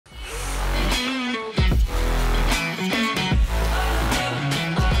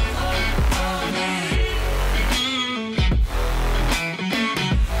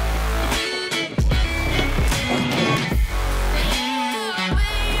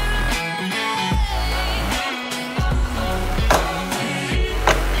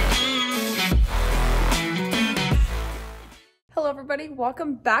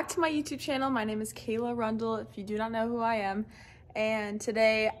welcome back to my YouTube channel. My name is Kayla Rundle, if you do not know who I am. And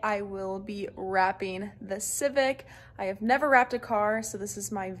today I will be wrapping the Civic. I have never wrapped a car, so this is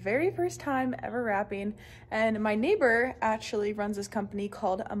my very first time ever wrapping. And my neighbor actually runs this company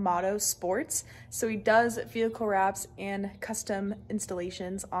called Amato Sports. So he does vehicle wraps and custom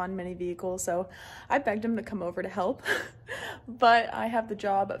installations on many vehicles. So I begged him to come over to help. But I have the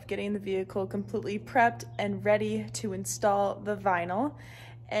job of getting the vehicle completely prepped and ready to install the vinyl.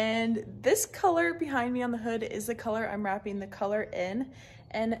 And this color behind me on the hood is the color I'm wrapping the color in.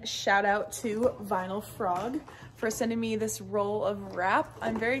 And shout out to Vinyl Frog for sending me this roll of wrap.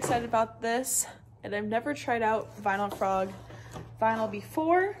 I'm very excited about this, and I've never tried out Vinyl Frog vinyl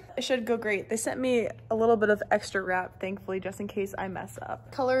before. It should go great. They sent me a little bit of extra wrap, thankfully, just in case I mess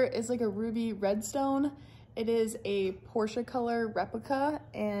up. Color is like a ruby redstone. It is a Porsche color replica,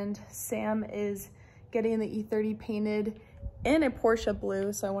 and Sam is getting the E30 painted in a Porsche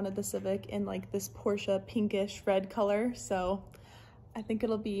blue, so I wanted the Civic in like this Porsche pinkish red color, so I think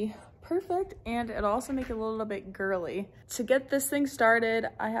it'll be perfect, and it'll also make it a little bit girly. To get this thing started,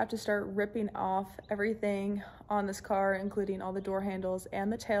 I have to start ripping off everything on this car, including all the door handles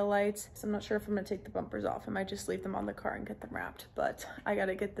and the tail lights. So I'm not sure if I'm gonna take the bumpers off. I might just leave them on the car and get them wrapped, but I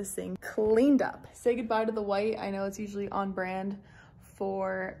gotta get this thing cleaned up. Say goodbye to the white. I know it's usually on brand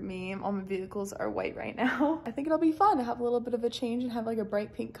for me. All my vehicles are white right now. I think it'll be fun to have a little bit of a change and have like a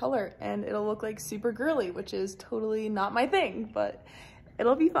bright pink color, and it'll look like super girly, which is totally not my thing, but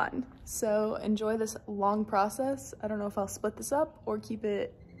it'll be fun. So enjoy this long process. I don't know if I'll split this up or keep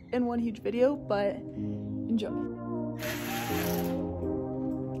it in one huge video, but enjoy.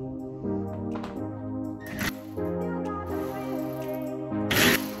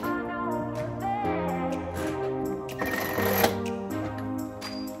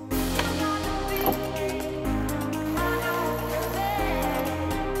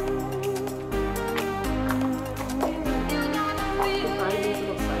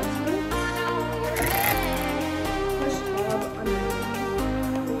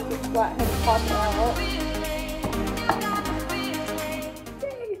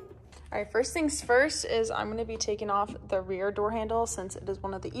 Alright, first things first is I'm going to be taking off the rear door handle since it is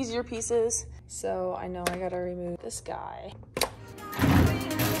one of the easier pieces. So I know I gotta remove this guy.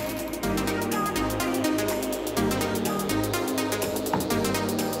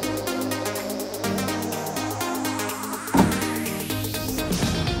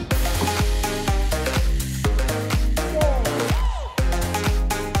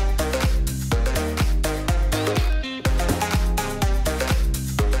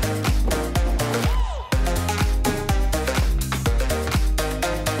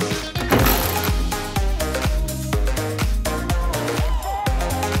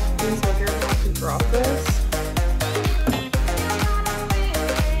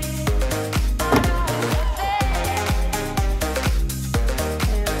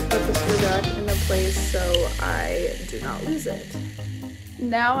 So I do not lose it.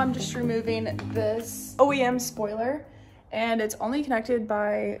 Now I'm just removing this OEM spoiler, and it's only connected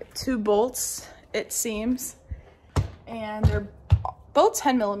by 2 bolts, it seems, and they're both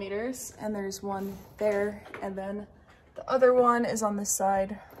 10 millimeters, and there's one there, and then the other one is on this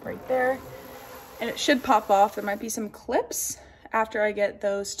side right there, and it should pop off. There might be some clips. After I get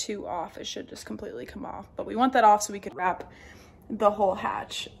those 2 off, it should just completely come off, but we want that off so we could wrap the whole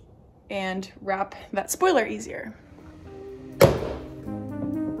hatch and wrap that spoiler easier.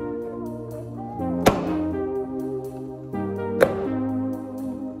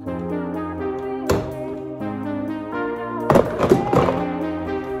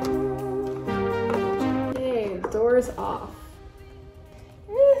 Okay, door is off.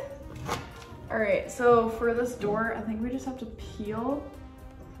 All right, so for this door, I think we just have to peel.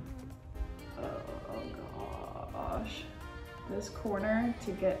 Oh gosh. This corner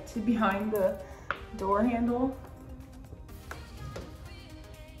to get to behind the door handle.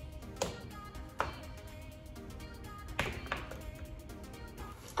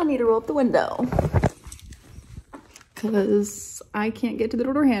 I need to roll up the window because I can't get to the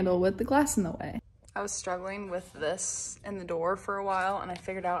door handle with the glass in the way. I was struggling with this in the door for a while, and I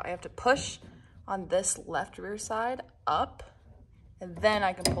figured out I have to push on this left rear side up, and then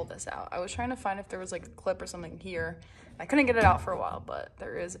I can pull this out. I was trying to find if there was like a clip or something here. I couldn't get it out for a while, but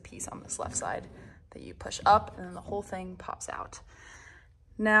there is a piece on this left side that you push up and then the whole thing pops out.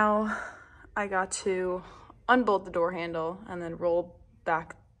 Now I got to unbolt the door handle and then roll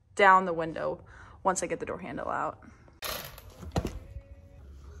back down the window once I get the door handle out.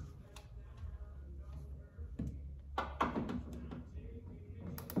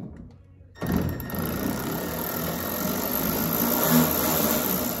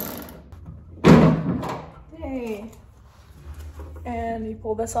 you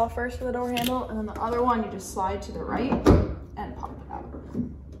pull this off first for the door handle, and then the other one you just slide to the right and pop it out.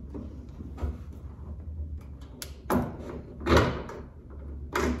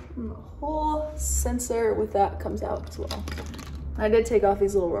 And the whole sensor with that comes out as well. I did take off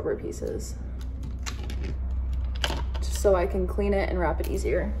these little rubber pieces just so I can clean it and wrap it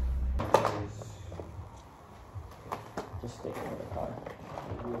easier. Just stick it in the car.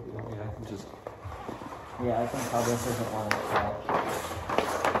 Yeah, I think how this doesn't want to attach.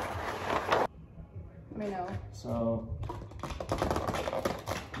 Let me know. So,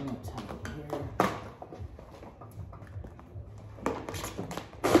 I'm gonna tap it here.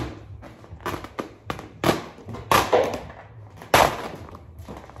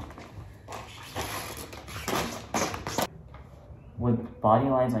 With body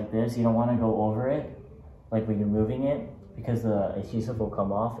lines like this, you don't want to go over it, like when you're moving it, because the adhesive will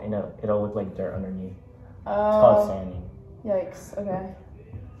come off and it'll look like dirt underneath. It's called sanding. Yikes, okay.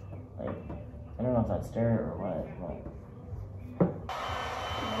 Like, I don't know if that's dirt or what, but...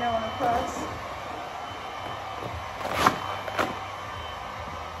 You know when to press.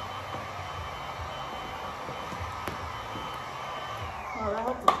 Oh, that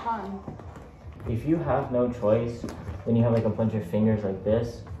helps a ton. If you have no choice, then you have like a bunch of fingers like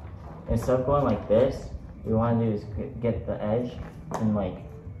this. Instead of going like this, what you want to do is get the edge and like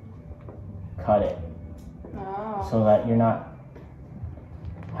cut it. Oh. So that you're not...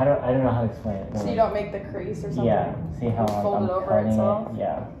 I don't know how to explain it. So you don't make the crease or something? Yeah, see how I'm over cutting itself? it?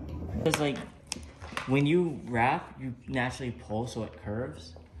 Yeah. Because like, when you wrap, you naturally pull so it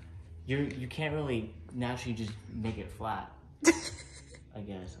curves. You can't really naturally just make it flat. I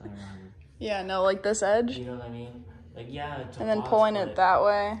guess, I don't know how to... Yeah, no, like this edge? You know what I mean? Like, yeah, it's and then pulling it that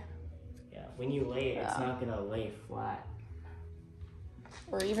way? Yeah, when you lay it, it's not gonna lay flat.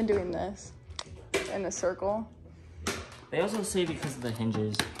 Or even doing this in a circle. They also say because of the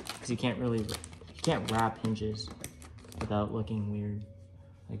hinges, because you can't wrap hinges without looking weird,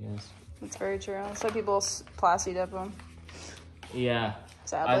 I guess. That's very true. That's why people plasti dip them. Yeah.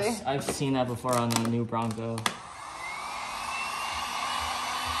 Sadly. I've seen that before on the new Bronco.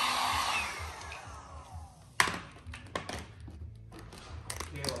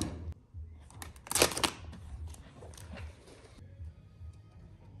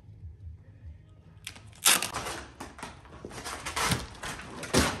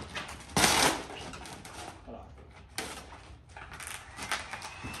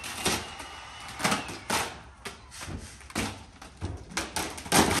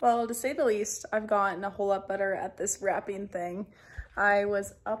 Well, to say the least, I've gotten a whole lot better at this wrapping thing. I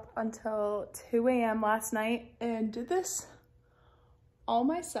was up until 2 a.m. last night and did this all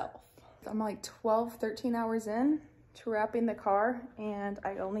myself. I'm like 12, 13 hours in to wrapping the car, and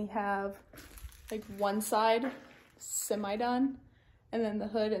I only have like one side semi-done, and then the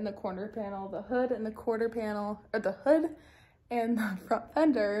hood and the corner panel. The hood and the quarter panel, or the hood and the front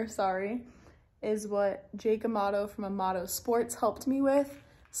fender, sorry, is what Jake Amato from Amato Sports helped me with.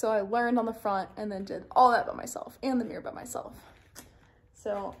 So I learned on the front and then did all that by myself and the mirror by myself.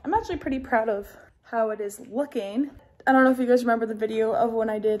 So I'm actually pretty proud of how it is looking. I don't know if you guys remember the video of when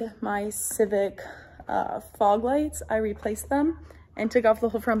I did my Civic fog lights. I replaced them and took off the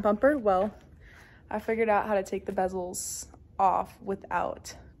whole front bumper. Well, I figured out how to take the bezels off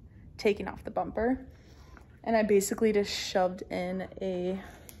without taking off the bumper. And I basically just shoved in a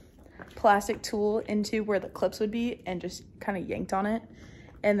plastic tool into where the clips would be and just kind of yanked on it.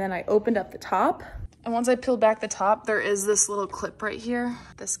 And then I opened up the top. And once I peeled back the top, there is this little clip right here,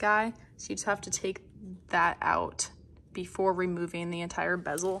 this guy. So you just have to take that out before removing the entire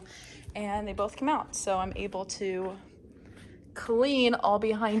bezel. And they both came out. So I'm able to clean all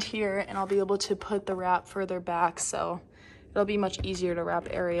behind here, and I'll be able to put the wrap further back. So it'll be much easier to wrap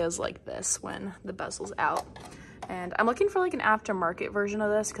areas like this when the bezel's out. And I'm looking for like an aftermarket version of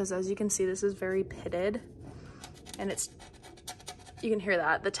this, because as you can see, this is very pitted. And it's, you can hear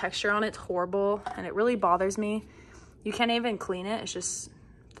that. The texture on it's horrible, and it really bothers me. You can't even clean it. It's just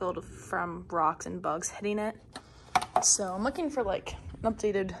filled from rocks and bugs hitting it. So I'm looking for like an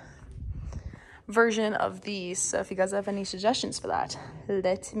updated version of these. So if you guys have any suggestions for that,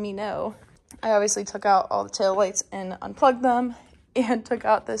 let me know. I obviously took out all the taillights and unplugged them, and took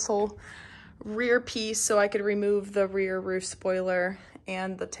out this whole rear piece so I could remove the rear roof spoiler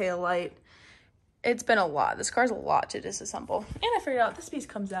and the tail light. It's been a lot. This car's a lot to disassemble. And I figured out this piece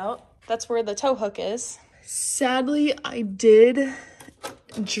comes out. That's where the tow hook is. Sadly, I did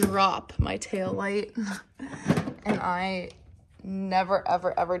drop my tail light, and I never,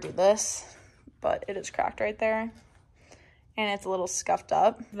 ever, ever do this, but it is cracked right there. and it's a little scuffed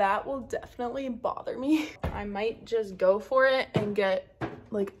up. That will definitely bother me. I might just go for it and get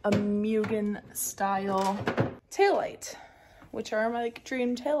like a Mugen style taillight, which are my like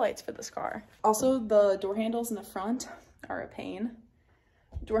dream taillights for this car. Also, the door handles in the front are a pain.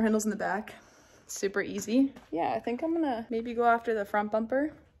 Door handles in the back, super easy. Yeah, I think I'm gonna maybe go after the front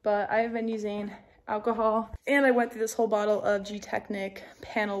bumper, but I have been using alcohol and I went through this whole bottle of G-Technic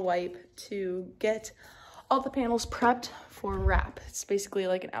panel wipe to get all the panels prepped for wrap. It's basically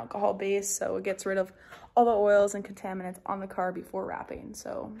like an alcohol base, so it gets rid of all the oils and contaminants on the car before wrapping.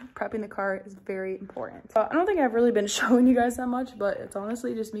 So prepping the car is very important. I don't think I've really been showing you guys that much, but it's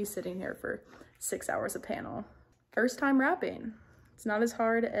honestly just me sitting here for 6 hours of panel. First time wrapping. It's not as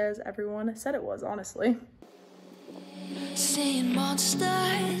hard as everyone said it was, honestly. Seeing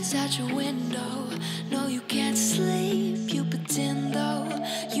monsters at your window. No, you can't sleep, you pretend though.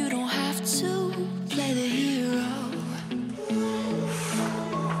 You don't have to play the hero.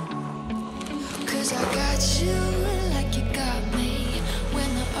 Cause I got you like you got me. When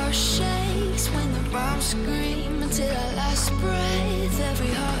the earth shakes, when the bombs scream, until our last breath,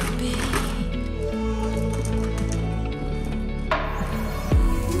 every heartbeat.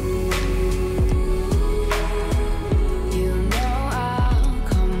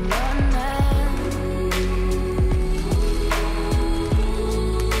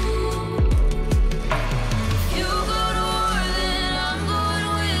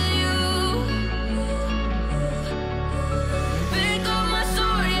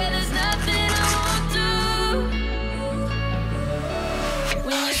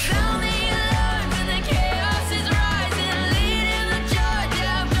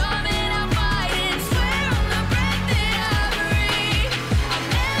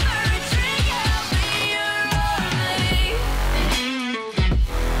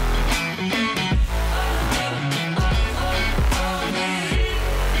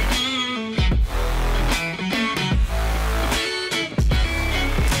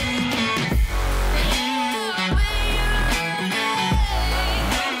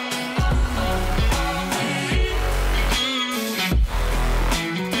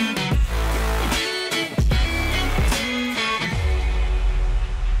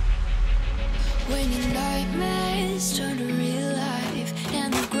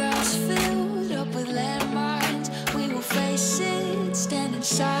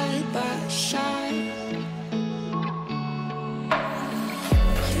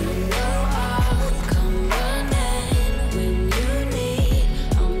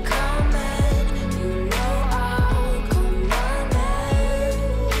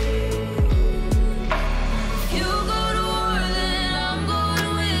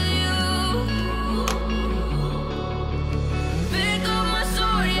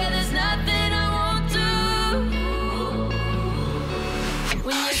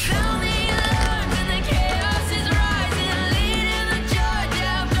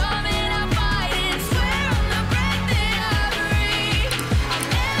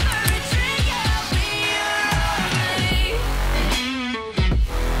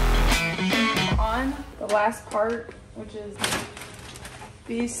 Last part, which is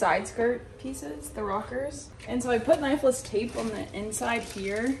these side skirt pieces, the rockers. And so I put knifeless tape on the inside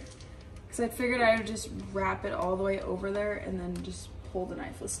here because I figured I would just wrap it all the way over there and then just pull the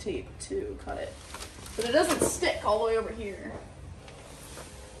knifeless tape to cut it. But it doesn't stick all the way over here.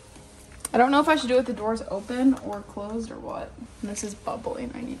 I don't know if I should do it with the doors open or closed or what. And this is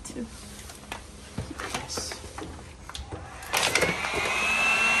bubbling, I need to. Yes.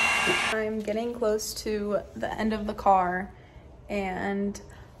 I'm getting close to the end of the car and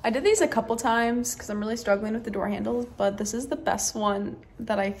I did these a couple times because I'm really struggling with the door handles, but this is the best one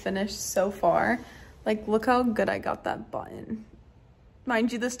that I finished so far. Like, look how good I got that button.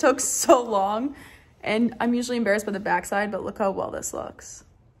 Mind you, this took so long and I'm usually embarrassed by the backside, but look how well this looks.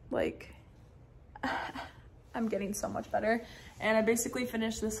 Like, I'm getting so much better. And I basically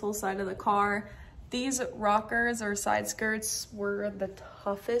finished this whole side of the car. These rockers or side skirts were the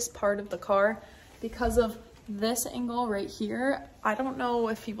toughest part of the car because of this angle right here. I don't know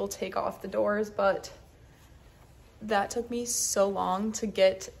if people take off the doors, but that took me so long to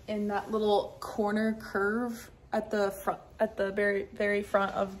get in that little corner curve at the front, at the very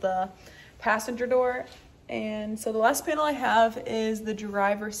front of the passenger door. And so the last panel I have is the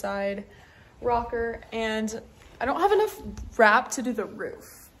driver's side rocker, and I don't have enough wrap to do the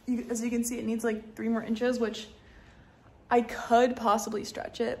roof. As you can see, it needs like 3 more inches, which I could possibly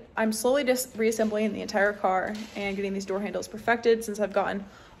stretch it. I'm slowly just reassembling the entire car and getting these door handles perfected since I've gotten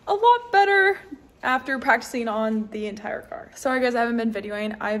a lot better after practicing on the entire car. Sorry guys, I haven't been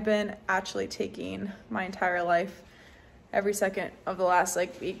videoing. I've been actually taking my entire life every second of the last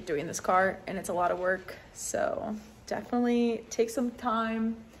like week doing this car, and it's a lot of work. So definitely take some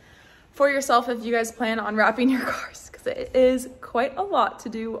time for yourself if you guys plan on wrapping your cars, because it is quite a lot to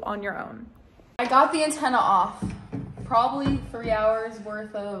do on your own. I got the antenna off. Probably 3 hours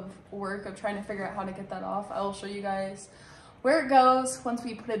worth of work of trying to figure out how to get that off. I will show you guys where it goes once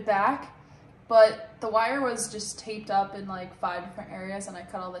we put it back. But the wire was just taped up in like 5 different areas, and I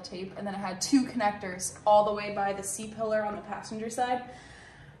cut all the tape, and then it had 2 connectors all the way by the C-pillar on the passenger side.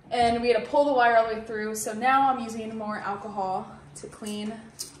 And we had to pull the wire all the way through. So now I'm using more alcohol to clean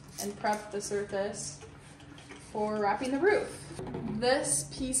and prep the surface for wrapping the roof. This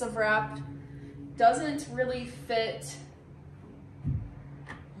piece of wrap doesn't really fit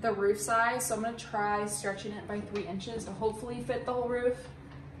the roof size, so I'm gonna try stretching it by 3 inches to hopefully fit the whole roof,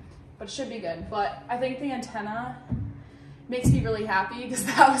 but it should be good. But I think the antenna makes me really happy, because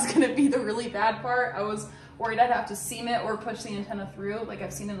that was gonna be the really bad part. I was worried I'd have to seam it or push the antenna through, like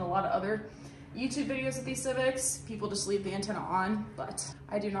I've seen in a lot of other YouTube videos with these Civics. People just leave the antenna on, but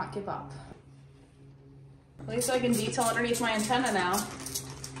I do not give up. At least I can detail underneath my antenna now.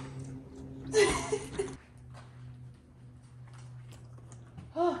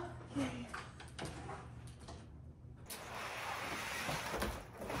 Oh, yay.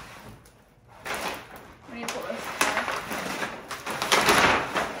 I need to pull this back.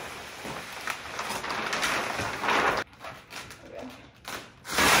 Okay.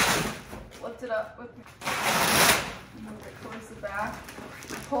 Lift it up with me. Move it towards the back.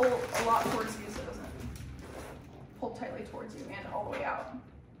 Pull a lot towards you so it doesn't pull tightly towards you, and all the way out.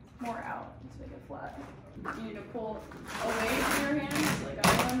 More out to make it flat. You need to pull away from your hands like I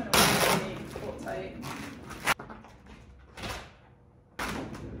am, and away from me. Pull it tight.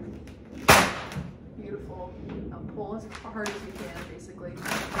 Beautiful. Now pull as hard as you can, basically.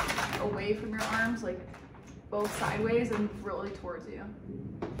 Away from your arms, like both sideways and really towards you.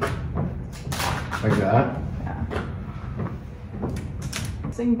 Like that? Yeah.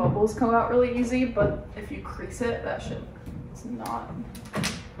 Seeing bubbles come out really easy, but if you crease it, that shit is not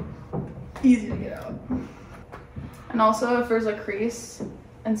easy to get out. And also, if there's a crease,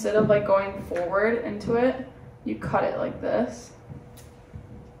 instead of like going forward into it, you cut it like this,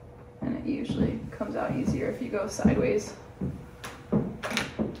 and it usually comes out easier if you go sideways.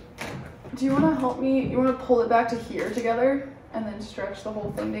 Do you want to help me? You want to pull it back to here together and then stretch the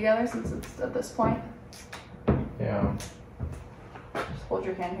whole thing together since it's at this point? Yeah. Just hold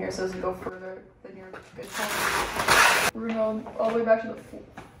your hand here so it doesn't go further than your good point. We're going all the way back to the front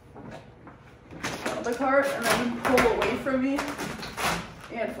of the cart, and then pull away from me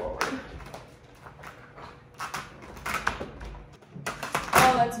and forward.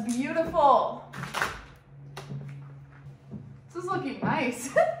 Oh, that's beautiful. This is looking nice.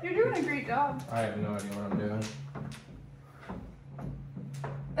 You're doing a great job. I have no idea what I'm doing.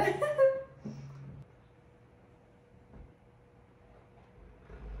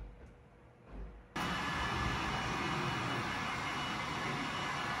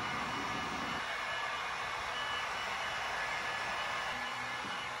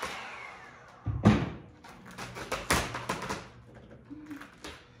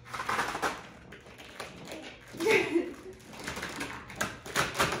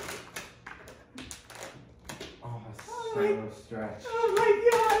 Stretch. Oh my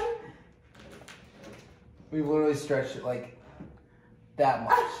god. We literally stretched it like that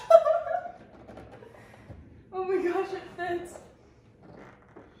much. Oh my gosh, it fits.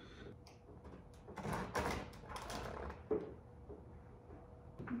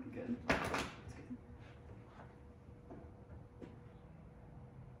 Good.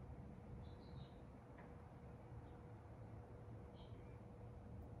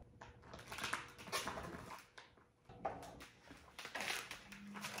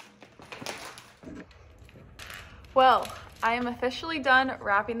 Well, I am officially done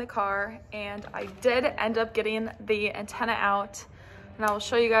wrapping the car, and I did end up getting the antenna out, and I will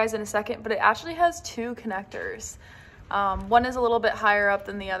show you guys in a second, but it actually has 2 connectors. One is a little bit higher up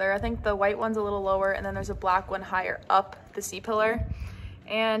than the other. I think the white one's a little lower, and then there's a black one higher up the C-pillar.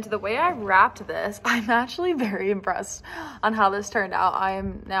 And the way I wrapped this, I'm actually very impressed on how this turned out. I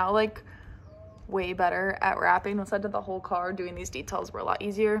am now like way better at wrapping. Once I did the whole car, doing these details were a lot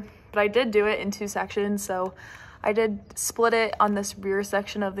easier, but I did do it in 2 sections. So I did split it on this rear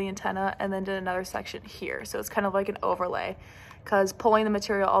section of the antenna and then did another section here. So it's kind of like an overlay, because pulling the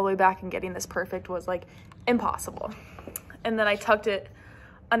material all the way back and getting this perfect was like impossible. And then I tucked it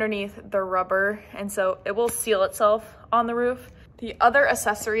underneath the rubber, and so it will seal itself on the roof. The other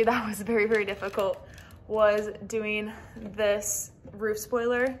accessory that was very, very difficult was doing this roof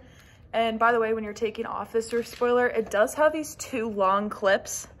spoiler, And by the way, when you're taking off this roof spoiler, it does have these 2 long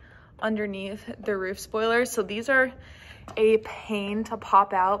clips underneath the roof spoiler. So these are a pain to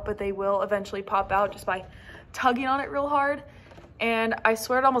pop out, but they will eventually pop out just by tugging on it real hard. And I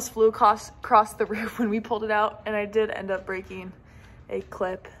swear it almost flew across the roof when we pulled it out, and I did end up breaking a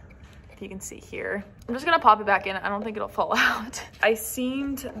clip, if you can see here. I'm just gonna pop it back in. I don't think it'll fall out. I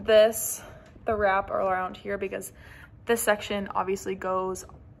seamed the wrap around here because this section obviously goes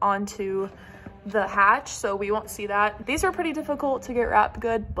onto the hatch, so we won't see that. These are pretty difficult to get wrapped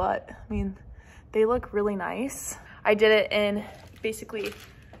good, but I mean, they look really nice. I did it in basically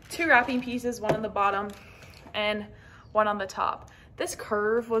 2 wrapping pieces, one on the bottom and one on the top. This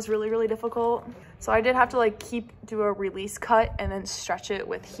curve was really difficult, so I did have to like do a release cut and then stretch it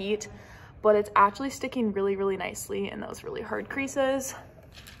with heat, but it's actually sticking really nicely in those really hard creases.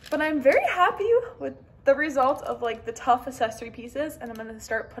 But I'm very happy with the result of like the tough accessory pieces, and I'm gonna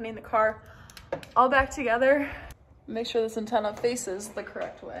start putting the car all back together. Make sure this antenna faces the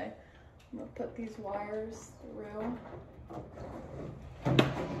correct way. I'm gonna put these wires through.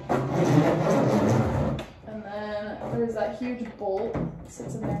 And then there's that huge bolt that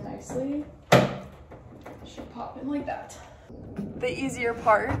sits in there nicely. Should pop in like that. The easier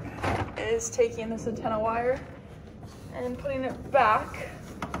part is taking this antenna wire and putting it back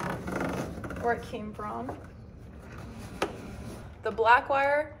where it came from. The black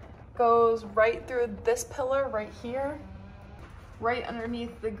wire goes right through this pillar right here, right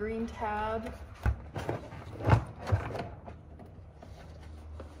underneath the green tab.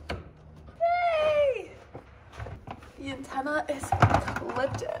 Yay! The antenna is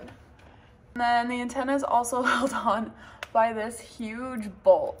clipped in. And then the antenna is also held on by this huge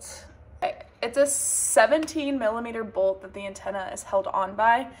bolt. It's a 17mm bolt that the antenna is held on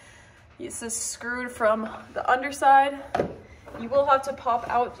by. This is screwed from the underside. You will have to pop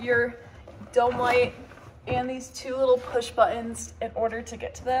out your dome light and these 2 little push buttons in order to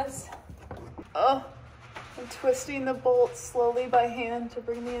get to this. Oh, I'm twisting the bolt slowly by hand to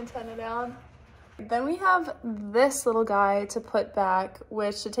bring the antenna down. Then we have this little guy to put back,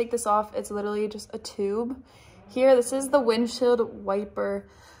 which to take this off, it's literally just a tube. Here, this is the windshield wiper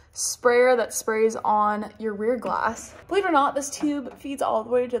sprayer that sprays on your rear glass. Believe it or not, this tube feeds all the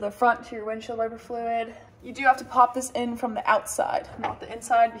way to the front to your windshield wiper fluid. You do have to pop this in from the outside, not the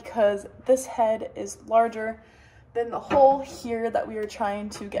inside, because this head is larger than the hole here that we are trying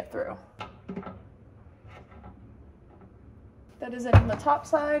to get through. That is it on the top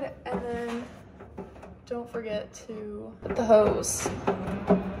side, and then don't forget to put the hose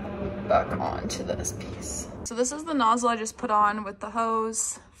back onto this piece. So this is the nozzle I just put on with the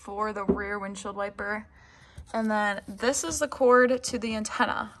hose for the rear windshield wiper. And then this is the cord to the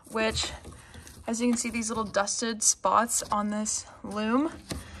antenna, which, as you can see, these little dusted spots on this loom,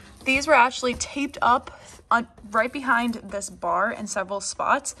 these were actually taped up right behind this bar in several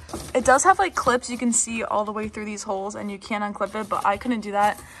spots. It does have like clips you can see all the way through these holes, and you can unclip it, but I couldn't do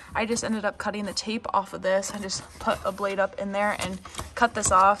that. I just ended up cutting the tape off of this. I just put a blade up in there and cut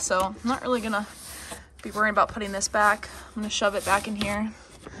this off. So I'm not really gonna be worrying about putting this back. I'm gonna shove it back in here.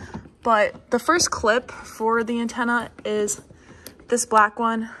 But the first clip for the antenna is this black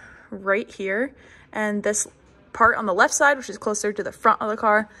one right here, and this part on the left side, which is closer to the front of the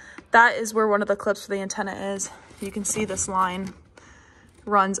car, that is where one of the clips for the antenna is. You can see this line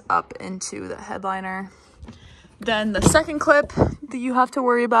runs up into the headliner. Then the second clip that you have to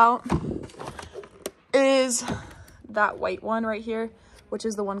worry about is that white one right here, which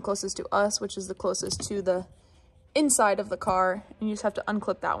is the one closest to us, which is the closest to the inside of the car, and you just have to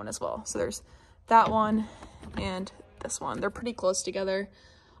unclip that one as well. So there's that one and this one. They're pretty close together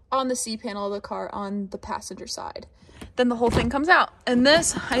on the C panel of the car on the passenger side. Then the whole thing comes out, and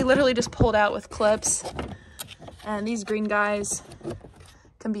this I literally just pulled out with clips. And these green guys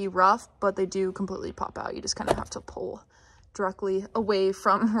can be rough, but they do completely pop out. You just kind of have to pull directly away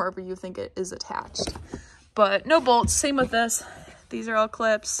from wherever you think it is attached. But no bolts. Same with this. These are all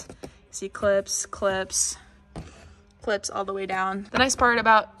clips. You see clips, clips, clips all the way down. The nice part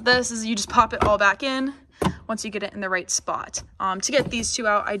about this is you just pop it all back in once you get it in the right spot. To get these 2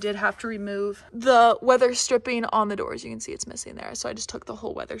 out, I did have to remove the weather stripping on the doors. You can see it's missing there. So I just took the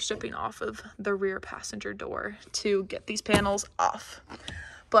whole weather stripping off of the rear passenger door to get these panels off.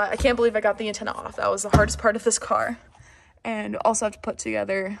 But I can't believe I got the antenna off. That was the hardest part of this car. And also have to put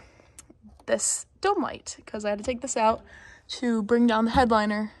together this dome light because I had to take this out to bring down the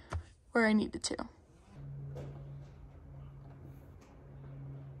headliner where I needed to.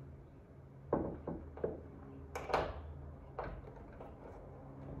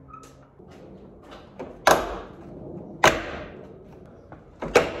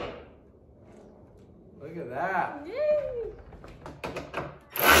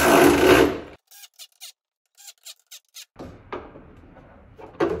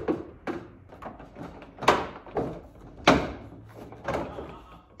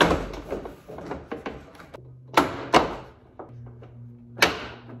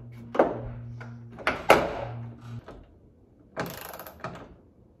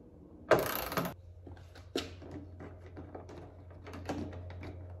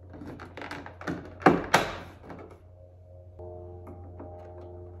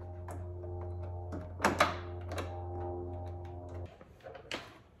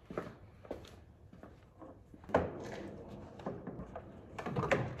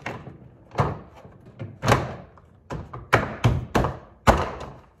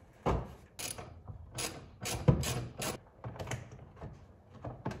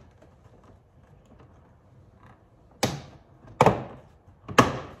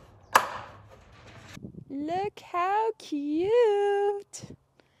 Look how cute.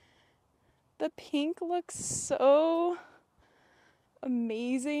 The pink looks so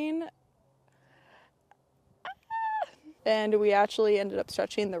amazing. And we actually ended up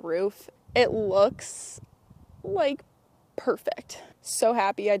stretching the roof. It looks like perfect. So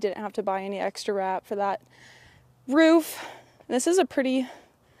happy I didn't have to buy any extra wrap for that roof. And this is a pretty,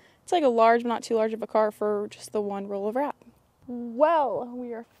 it's like a large but not too large of a car for just the one roll of wrap. Well,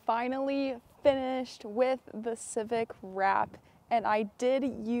 we are finally finished with the Civic wrap, and I did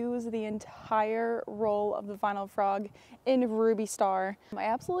use the entire roll of the Vinyl Frog in Ruby Star. I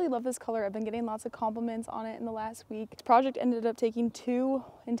absolutely love this color. I've been getting lots of compliments on it in the last week. This project ended up taking 2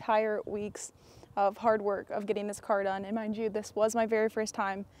 entire weeks of hard work of getting this car done, and mind you, this was my very first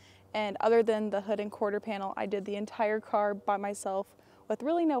time, and other than the hood and quarter panel, I did the entire car by myself with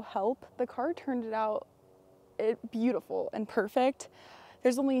really no help. The car turned out beautiful and perfect.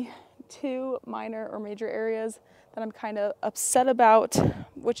 There's only 2 minor or major areas that I'm kind of upset about,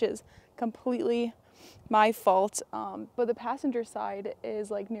 which is completely my fault. But the passenger side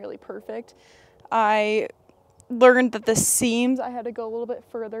is like nearly perfect. I learned that the seams, I had to go a little bit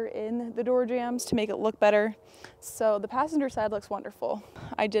further in the door jambs to make it look better. So the passenger side looks wonderful.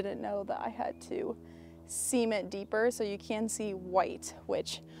 I didn't know that I had to seam it deeper so you can see white,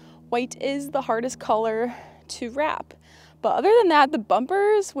 which white is the hardest color to wrap. But other than that, the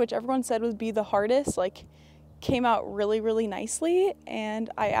bumpers, which everyone said would be the hardest, like came out really, really nicely, and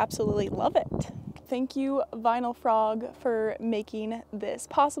I absolutely love it. Thank you, Vinyl Frog, for making this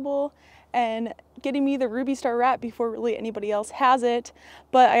possible and getting me the Ruby Star wrap before really anybody else has it.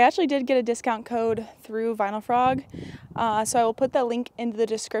 But I actually did get a discount code through Vinyl Frog, so I will put that link into the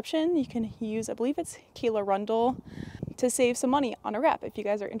description. You can use, I believe it's Kayla Rundle, to save some money on a wrap if you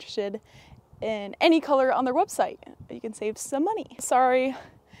guys are interested in any color on their website. You can save some money. Sorry,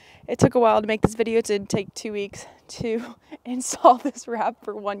 it took a while to make this video. It did take 2 weeks to install this wrap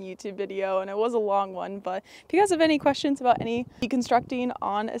for one YouTube video, and it was a long one. But if you guys have any questions about any deconstructing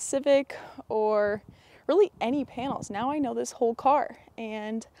on a Civic or really any panels, now I know this whole car.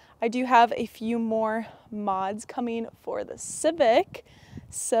 And I do have a few more mods coming for the Civic,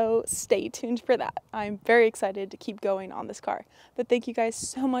 so stay tuned for that. I'm very excited to keep going on this car. But thank you guys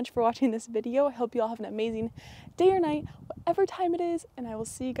so much for watching this video. I hope you all have an amazing day or night, whatever time it is, and I will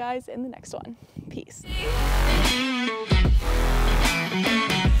see you guys in the next one. Peace.